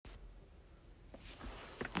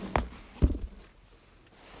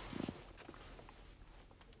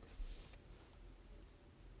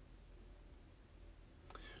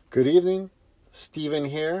Good evening, Stephen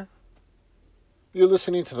here. You're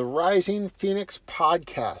listening to the Rising Phoenix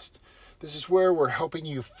podcast. This is where we're helping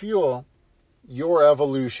you fuel your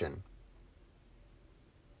evolution.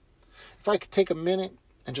 If I could take a minute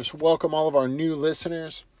and just welcome all of our new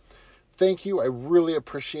listeners, thank you. I really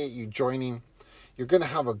appreciate you joining. You're going to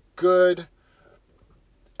have a good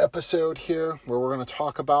episode here where we're going to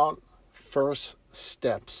talk about first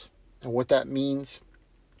steps and what that means.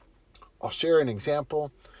 I'll share an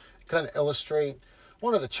example, kind of illustrate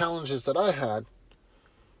one of the challenges that I had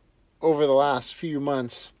over the last few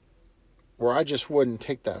months where I just wouldn't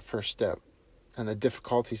take that first step and the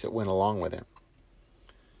difficulties that went along with it.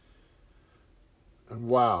 And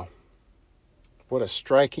wow, what a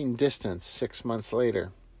striking distance 6 months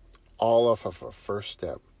later, all off of a first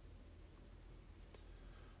step.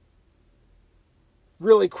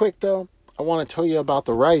 Really quick though, I want to tell you about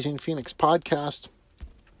the Rising Phoenix podcast.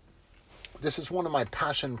 This is one of my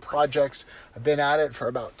passion projects. I've been at it for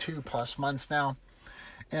about 2+ months now.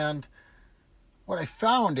 And what I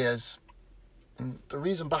found is, and the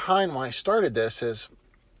reason behind why I started this is,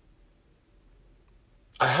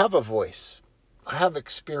 I have a voice. I have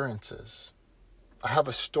experiences. I have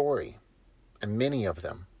a story, and many of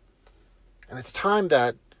them. And it's time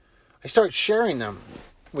that I start sharing them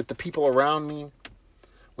with the people around me,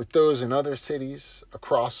 with those in other cities,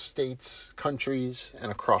 across states, countries,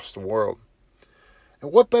 and across the world.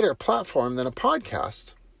 And what better platform than a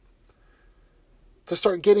podcast to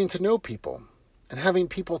start getting to know people and having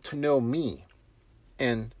people to know me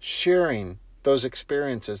and sharing those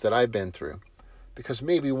experiences that I've been through. Because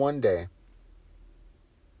maybe one day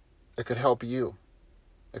it could help you.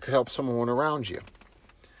 It could help someone around you.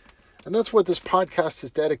 And that's what this podcast is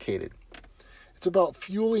dedicated. It's about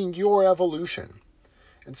fueling your evolution.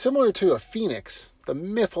 And similar to a phoenix, the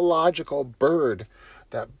mythological bird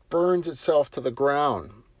that burns itself to the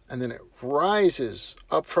ground and then it rises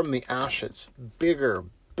up from the ashes, bigger,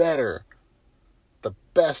 better, the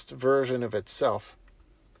best version of itself.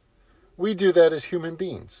 We do that as human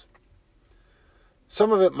beings.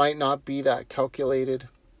 Some of it might not be that calculated.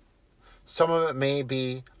 Some of it may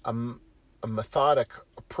be a methodic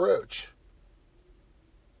approach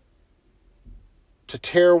to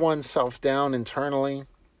tear oneself down internally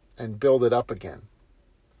and build it up again.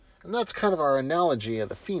 And that's kind of our analogy of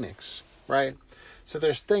the phoenix, right? So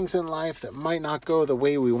there's things in life that might not go the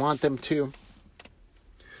way we want them to.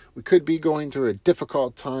 We could be going through a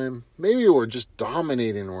difficult time. Maybe we're just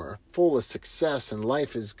dominating or we're full of success and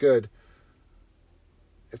life is good.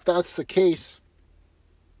 If that's the case,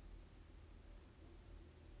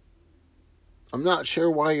 I'm not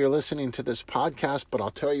sure why you're listening to this podcast, but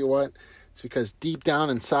I'll tell you what, it's because deep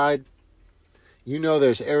down inside, you know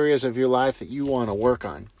there's areas of your life that you want to work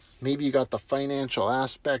on. Maybe you got the financial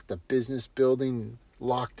aspect, the business building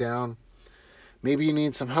locked down. Maybe you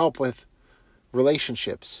need some help with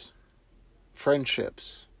relationships,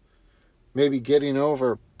 friendships. Maybe getting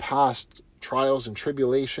over past trials and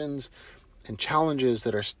tribulations and challenges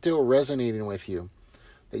that are still resonating with you,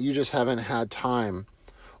 that you just haven't had time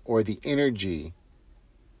or the energy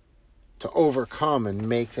to overcome and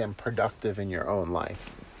make them productive in your own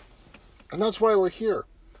life. And that's why we're here.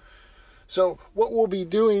 So what we'll be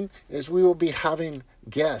doing is we will be having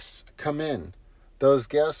guests come in. Those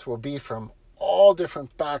guests will be from all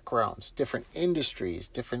different backgrounds, different industries,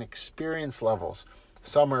 different experience levels.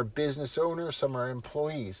 Some are business owners, some are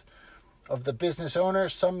employees. Of the business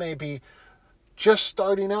owners, some may be just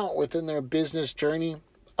starting out within their business journey.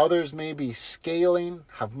 Others may be scaling,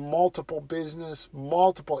 have multiple business,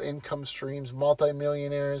 multiple income streams,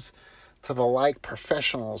 multimillionaires, to the like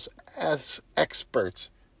professionals, as experts.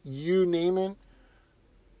 You name it,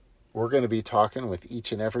 we're going to be talking with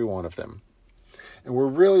each and every one of them. And we're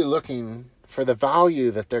really looking for the value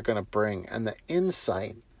that they're going to bring and the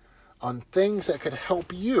insight on things that could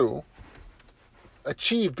help you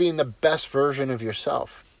achieve being the best version of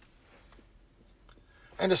yourself.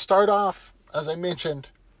 And to start off, as I mentioned,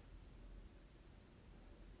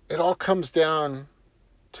 it all comes down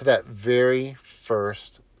to that very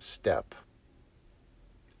first step.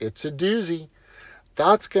 It's a doozy.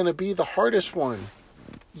 That's going to be the hardest one.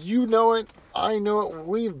 You know it. I know it.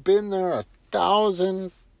 We've been there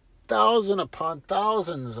 1,000 upon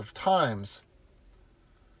thousands of times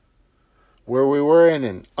where we were in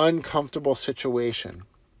an uncomfortable situation.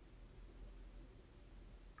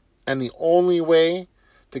 And the only way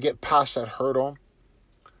to get past that hurdle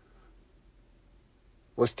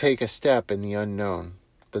was take a step in the unknown.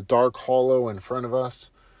 The dark hollow in front of us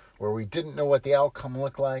where we didn't know what the outcome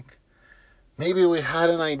looked like. Maybe we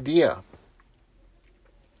had an idea.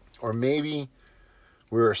 Or maybe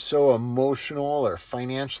We were so emotional or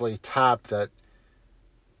financially tapped that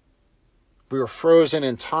we were frozen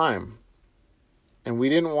in time. And we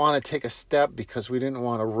didn't want to take a step because we didn't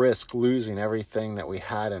want to risk losing everything that we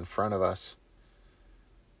had in front of us,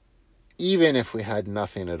 even if we had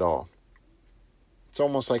nothing at all. It's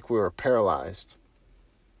almost like we were paralyzed.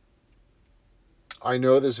 I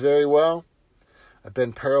know this very well. I've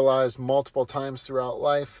been paralyzed multiple times throughout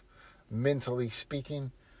life, mentally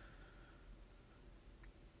speaking,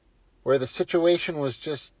 where the situation was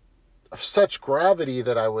just of such gravity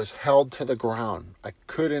that I was held to the ground. I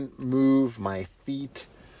couldn't move my feet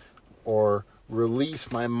or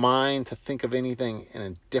release my mind to think of anything in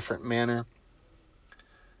a different manner.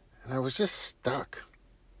 And I was just stuck.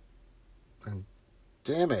 And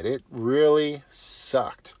damn it, it really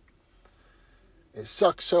sucked. It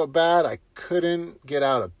sucked so bad I couldn't get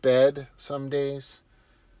out of bed some days.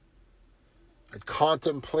 I'd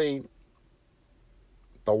contemplate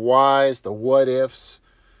the whys, the what ifs,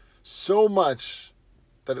 so much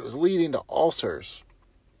that it was leading to ulcers,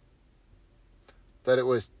 that it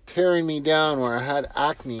was tearing me down where I had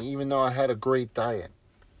acne even though I had a great diet.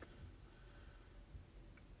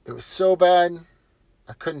 It was so bad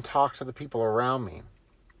I couldn't talk to the people around me.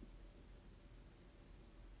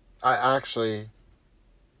 I actually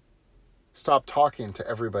stopped talking to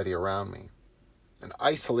everybody around me and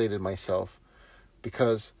isolated myself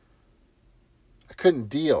because I couldn't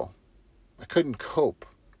deal. I couldn't cope.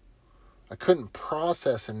 I couldn't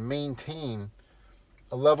process and maintain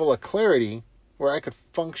a level of clarity where I could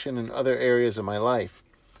function in other areas of my life.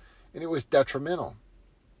 And it was detrimental.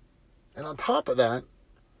 And on top of that,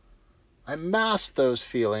 I masked those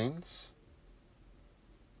feelings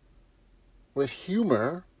with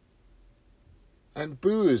humor and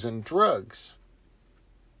booze and drugs.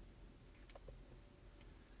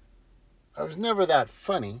 I was never that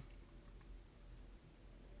funny,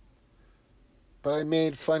 but I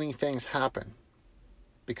made funny things happen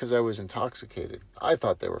because I was intoxicated. I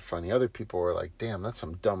thought they were funny. Other people were like, damn, that's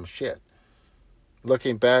some dumb shit.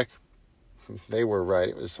 Looking back, they were right.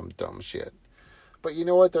 It was some dumb shit. But you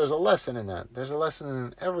know what? There's a lesson in that. There's a lesson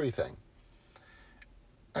in everything.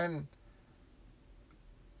 And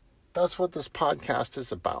that's what this podcast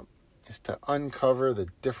is about, is to uncover the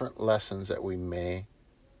different lessons that we may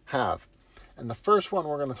have. And the first one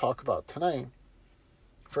we're going to talk about tonight,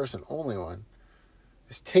 first and only one,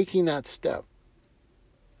 is taking that step.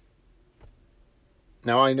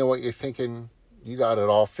 Now I know what you're thinking. You got it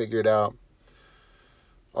all figured out.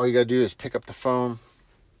 All you got to do is pick up the phone,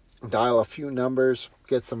 dial a few numbers,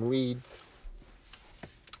 get some leads,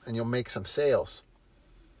 and you'll make some sales.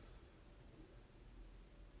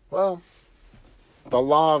 Well, the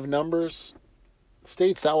law of numbers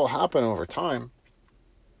states that will happen over time.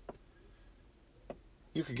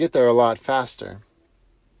 You could get there a lot faster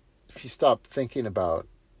if you stop thinking about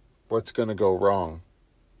what's going to go wrong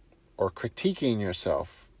or critiquing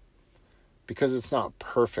yourself because it's not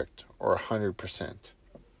perfect or 100%.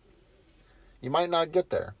 You might not get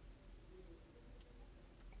there.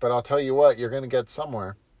 But I'll tell you what, you're going to get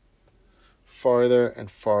somewhere farther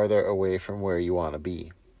and farther away from where you want to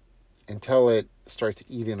be until it starts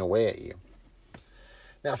eating away at you.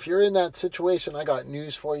 Now, if you're in that situation, I got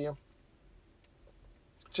news for you.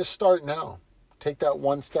 Just start now. Take that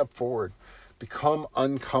one step forward. Become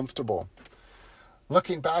uncomfortable.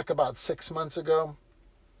 Looking back about 6 months ago,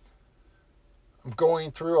 I'm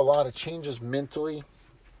going through a lot of changes mentally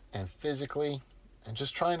and physically and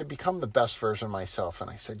just trying to become the best version of myself. And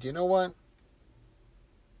I said, you know what?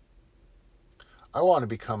 I want to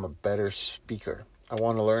become a better speaker. I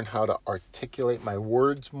want to learn how to articulate my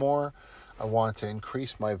words more. I want to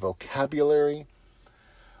increase my vocabulary.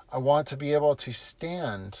 I want to be able to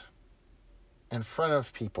stand in front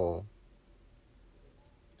of people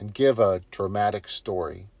and give a dramatic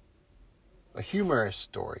story, a humorous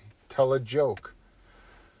story, tell a joke,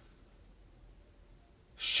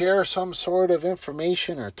 share some sort of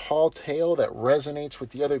information or tall tale that resonates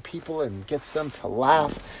with the other people and gets them to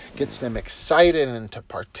laugh, gets them excited and to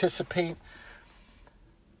participate.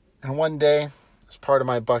 And one day, as part of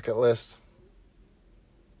my bucket list,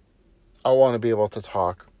 I want to be able to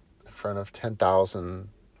talk in front of 10,000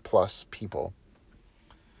 plus people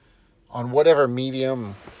on whatever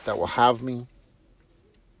medium that will have me.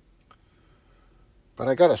 But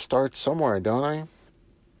I got to start somewhere, don't I?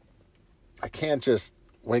 I can't just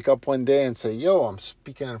wake up one day and say, yo, I'm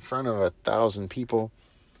speaking in front of 1,000 people.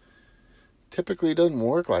 Typically, it doesn't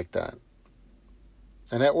work like that.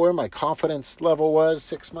 And at where my confidence level was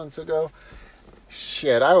 6 months ago,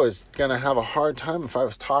 shit, I was going to have a hard time if I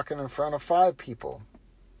was talking in front of 5 people,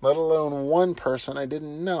 let alone one person I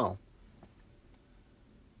didn't know.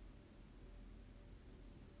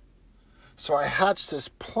 So I hatched this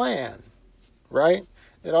plan, right?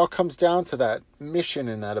 It all comes down to that mission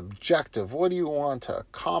and that objective. What do you want to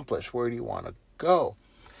accomplish? Where do you want to go?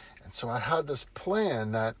 And so I had this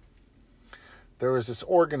plan that there was this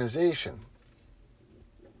organization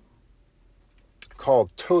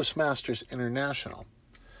called Toastmasters International.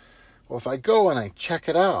 Well, if I go and I check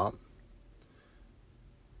it out,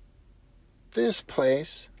 this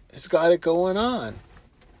place has got it going on.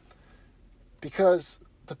 Because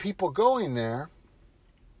the people going there,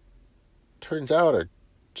 turns out, are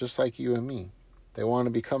just like you and me. They want to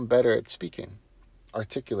become better at speaking,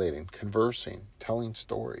 articulating, conversing, telling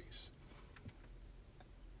stories,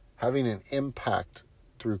 having an impact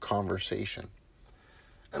through conversation,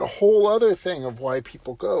 and a whole other thing of why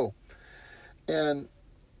people go. And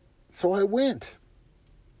so I went,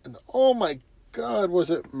 and oh my God, was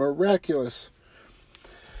it miraculous.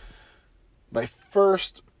 My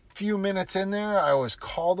first few minutes in there, I was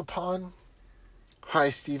called upon. Hi,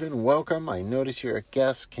 Stephen. Welcome. I notice you're a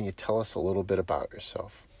guest. Can you tell us a little bit about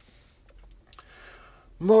yourself?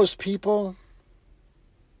 Most people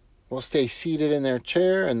will stay seated in their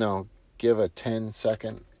chair and they'll give a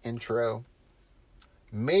 10-second intro.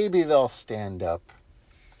 Maybe they'll stand up.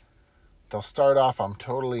 They'll start off, I'm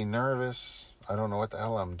totally nervous. I don't know what the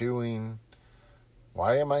hell I'm doing.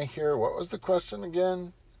 Why am I here? What was the question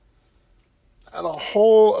again? And a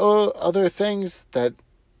whole other things that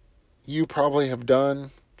you probably have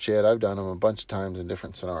done. Shit, I've done them a bunch of times in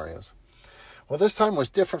different scenarios. Well, this time was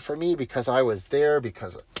different for me because I was there,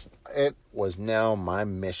 because it was now my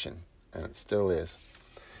mission, and it still is.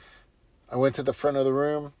 I went to the front of the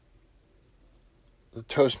room. The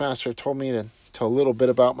Toastmaster told me to tell a little bit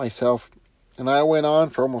about myself, and I went on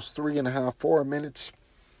for almost 3.5, 4 minutes.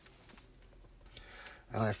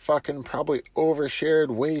 And I fucking probably overshared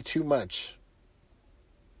way too much.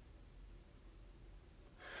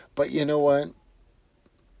 But you know what?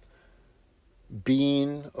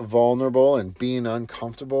 Being vulnerable and being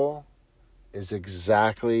uncomfortable is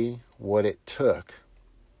exactly what it took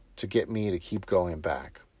to get me to keep going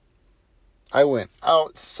back. I went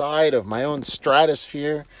outside of my own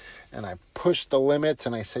stratosphere and I pushed the limits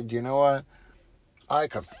and I said, you know what? I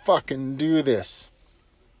could fucking do this.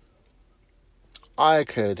 I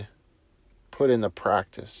could put in the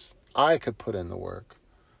practice. I could put in the work.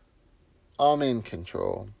 I'm in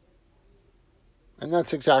control. And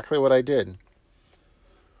that's exactly what I did.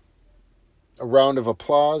 A round of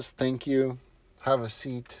applause. Thank you. Have a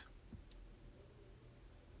seat.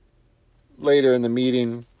 Later in the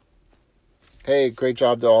meeting, hey, great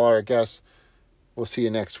job to all our guests. We'll see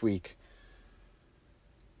you next week.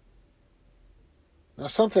 Now,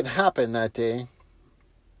 something happened that day.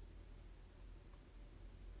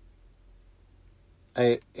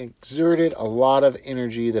 I exerted a lot of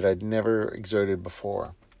energy that I'd never exerted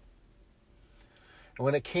before. And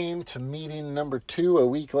when it came to meeting number 2 a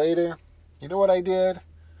week later, you know what I did?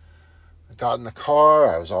 I got in the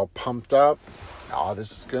car. I was all pumped up. Oh, this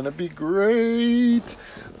is going to be great.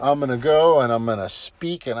 I'm going to go and I'm going to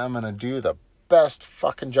speak and I'm going to do the best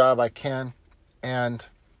fucking job I can. And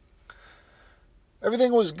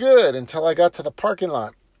everything was good until I got to the parking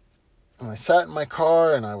lot. And I sat in my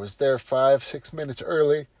car and I was there 5-6 minutes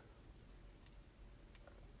early.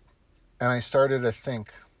 And I started to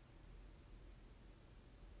think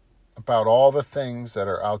about all the things that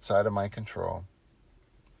are outside of my control.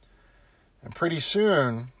 And pretty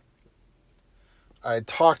soon, I had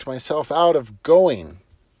talked myself out of going.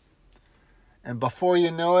 And before you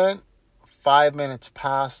know it, 5 minutes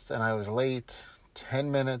passed and I was late.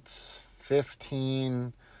 10 minutes,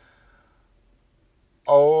 15.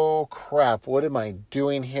 Oh crap, what am I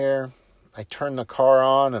doing here? I turned the car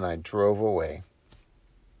on and I drove away.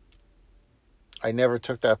 I never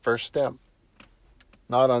took that first step.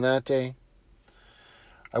 Not on that day.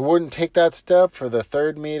 I wouldn't take that step for the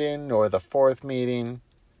 3rd meeting or the 4th meeting.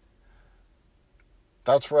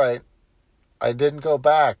 That's right. I didn't go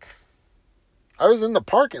back. I was in the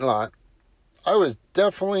parking lot. I was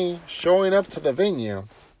definitely showing up to the venue.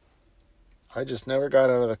 I just never got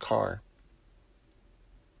out of the car.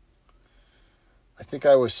 I think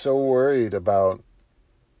I was so worried about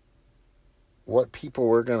what people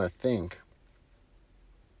were going to think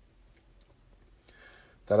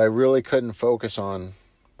that I really couldn't focus on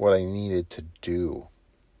what I needed to do.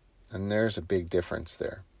 And there's a big difference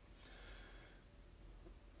there.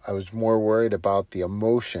 I was more worried about the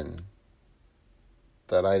emotion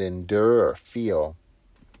that I'd endure or feel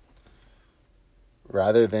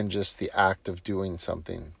rather than just the act of doing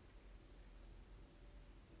something.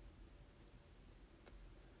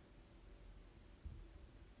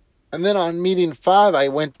 And then on meeting 5, I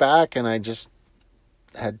went back and I just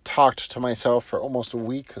had talked to myself for almost a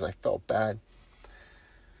week because I felt bad.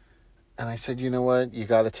 And I said, you know what? You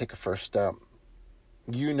got to take a first step.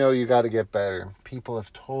 You know you got to get better. People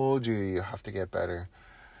have told you you have to get better.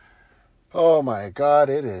 Oh my God,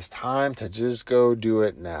 it is time to just go do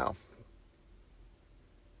it now.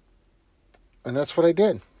 And that's what I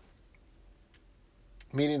did.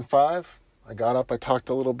 Meeting 5, I got up, I talked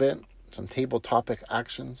a little bit, some table topic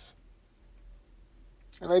actions.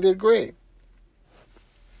 And I did great.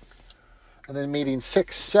 And then meeting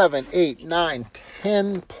 6, 7, 8, 9,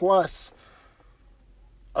 10 plus,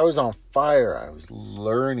 I was on fire. I was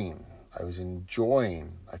learning. I was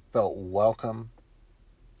enjoying. I felt welcome.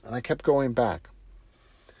 And I kept going back.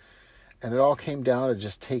 And it all came down to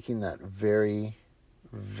just taking that very,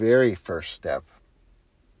 very first step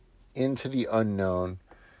into the unknown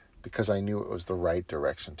because I knew it was the right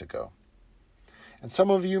direction to go. And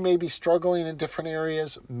some of you may be struggling in different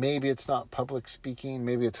areas. Maybe it's not public speaking.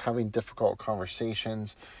 Maybe it's having difficult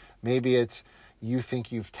conversations. Maybe it's you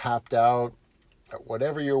think you've tapped out at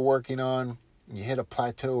whatever you're working on. You hit a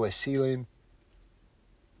plateau, a ceiling,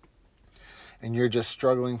 and you're just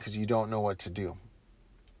struggling because you don't know what to do.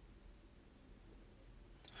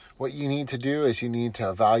 What you need to do is you need to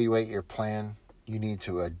evaluate your plan. You need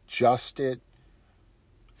to adjust it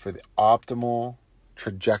for the optimal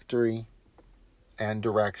trajectory and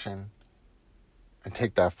direction and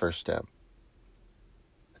take that first step.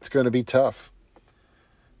 It's going to be tough.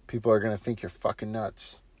 People are going to think you're fucking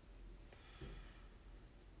nuts.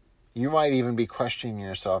 You might even be questioning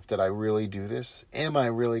yourself, did I really do this? Am I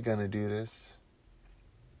really going to do this?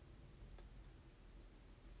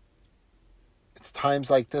 It's times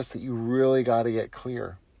like this that you really got to get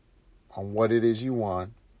clear on what it is you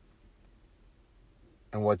want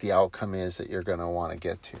and what the outcome is that you're going to want to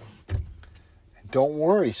get to. Don't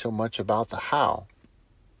worry so much about the how.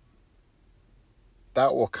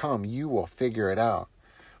 That will come. You will figure it out.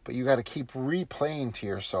 But you got to keep replaying to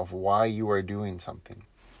yourself why you are doing something.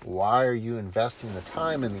 Why are you investing the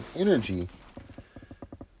time and the energy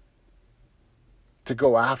to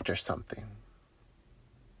go after something?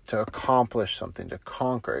 To accomplish something, to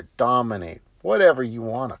conquer, dominate, whatever you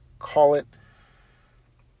want to call it.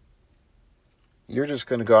 You're just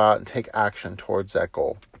going to go out and take action towards that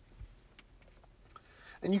goal.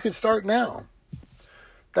 And you can start now.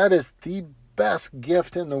 That is the best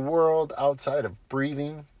gift in the world outside of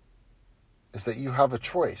breathing, is that you have a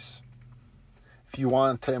choice. If you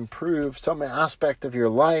want to improve some aspect of your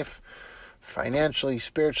life, financially,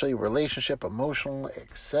 spiritually, relationship, emotional,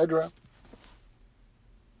 etc.,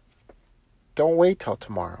 don't wait till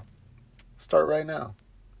tomorrow. Start right now.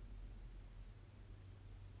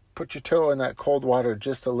 Put your toe in that cold water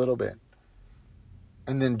just a little bit,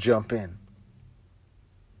 and then jump in.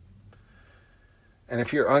 And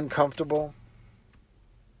if you're uncomfortable,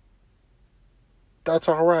 that's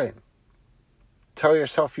all right. Tell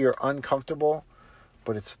yourself you're uncomfortable,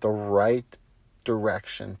 but it's the right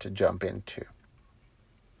direction to jump into.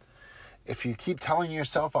 If you keep telling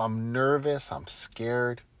yourself, I'm nervous, I'm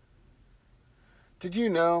scared, did you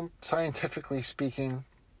know, scientifically speaking,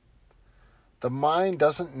 the mind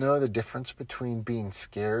doesn't know the difference between being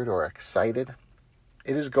scared or excited?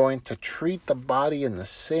 It is going to treat the body in the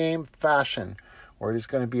same fashion, where it is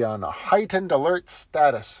going to be on a heightened alert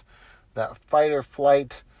status. That fight or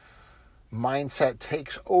flight mindset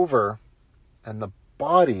takes over, and the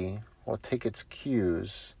body will take its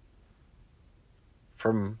cues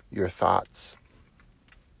from your thoughts.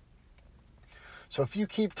 So if you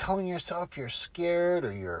keep telling yourself you're scared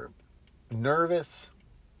or you're nervous,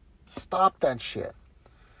 stop that shit.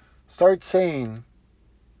 Start saying,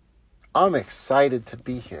 I'm excited to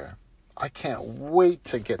be here. I can't wait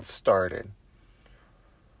to get started.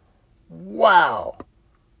 Wow,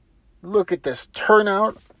 look at this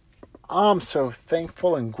turnout. I'm so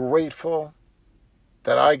thankful and grateful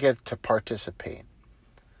that I get to participate.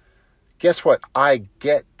 Guess what I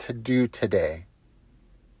get to do today?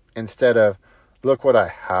 Instead of, look what I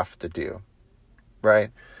have to do, right?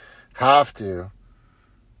 Have to.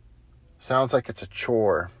 Sounds like it's a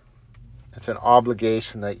chore. It's an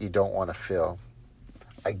obligation that you don't want to feel.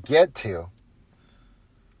 I get to.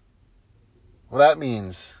 Well, that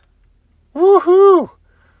means, woohoo!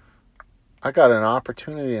 I got an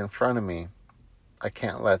opportunity in front of me I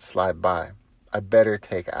can't let slide by. I better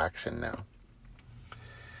take action now.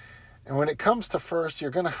 And when it comes to first,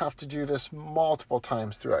 you're going to have to do this multiple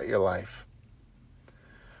times throughout your life.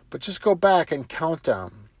 But just go back and count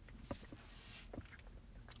down.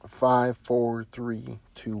 5, 4, 3,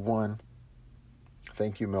 2, 1.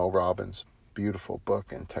 Thank you, Mel Robbins. Beautiful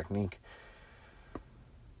book and technique.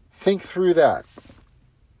 Think through that.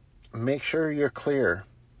 make sure you're clear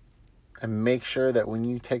and make sure that when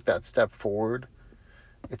you take that step forward,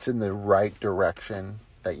 it's in the right direction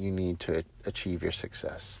that you need to achieve your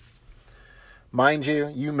success. Mind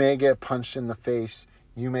you, you may get punched in the face.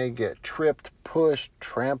 You may get tripped, pushed,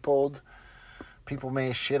 trampled. People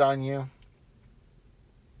may shit on you.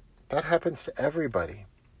 That happens to everybody.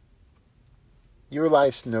 Your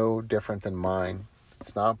life's no different than mine.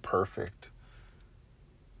 It's not perfect.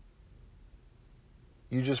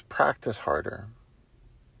 You just practice harder.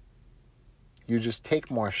 You just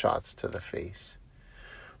take more shots to the face.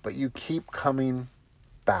 But you keep coming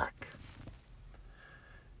back.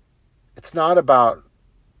 It's not about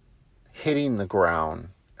hitting the ground.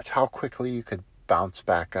 It's how quickly you could bounce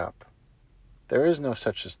back up. There is no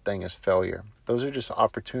such thing as failure. Those are just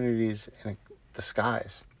opportunities in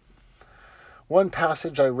disguise. One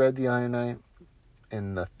passage I read the other night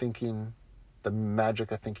in The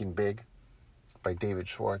Magic of Thinking Big by David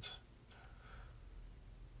Schwartz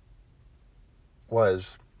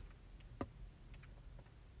was,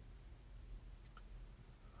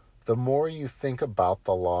 the more you think about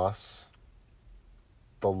the loss,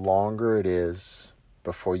 the longer it is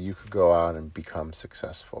before you could go out and become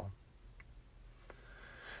successful.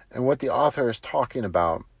 And what the author is talking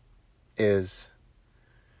about is,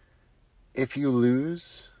 if you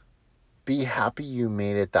lose, be happy you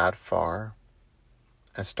made it that far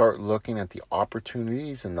and start looking at the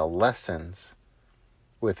opportunities and the lessons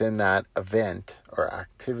within that event or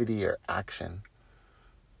activity or action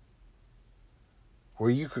where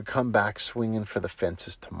you could come back swinging for the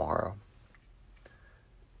fences tomorrow.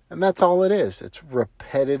 And that's all it is. It's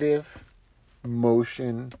repetitive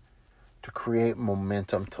motion to create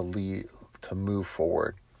momentum to move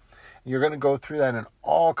forward. You're going to go through that in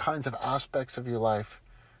all kinds of aspects of your life.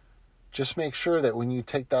 Just make sure that when you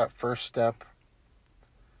take that first step,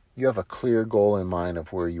 you have a clear goal in mind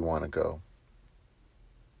of where you want to go.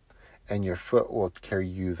 And your foot will carry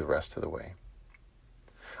you the rest of the way.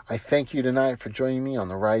 I thank you tonight for joining me on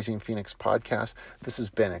the Rising Phoenix podcast. This has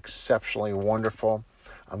been exceptionally wonderful.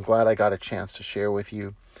 I'm glad I got a chance to share with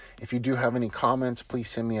you. If you do have any comments, please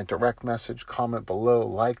send me a direct message, comment below,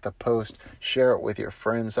 like the post, share it with your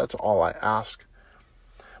friends. That's all I ask.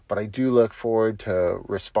 But I do look forward to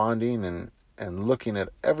responding and looking at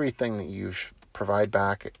everything that you provide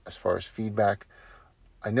back as far as feedback.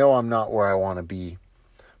 I know I'm not where I want to be,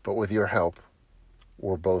 but with your help,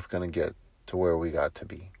 we're both going to get to where we got to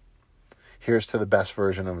be. Here's to the best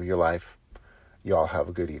version of your life. Y'all have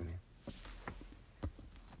a good evening.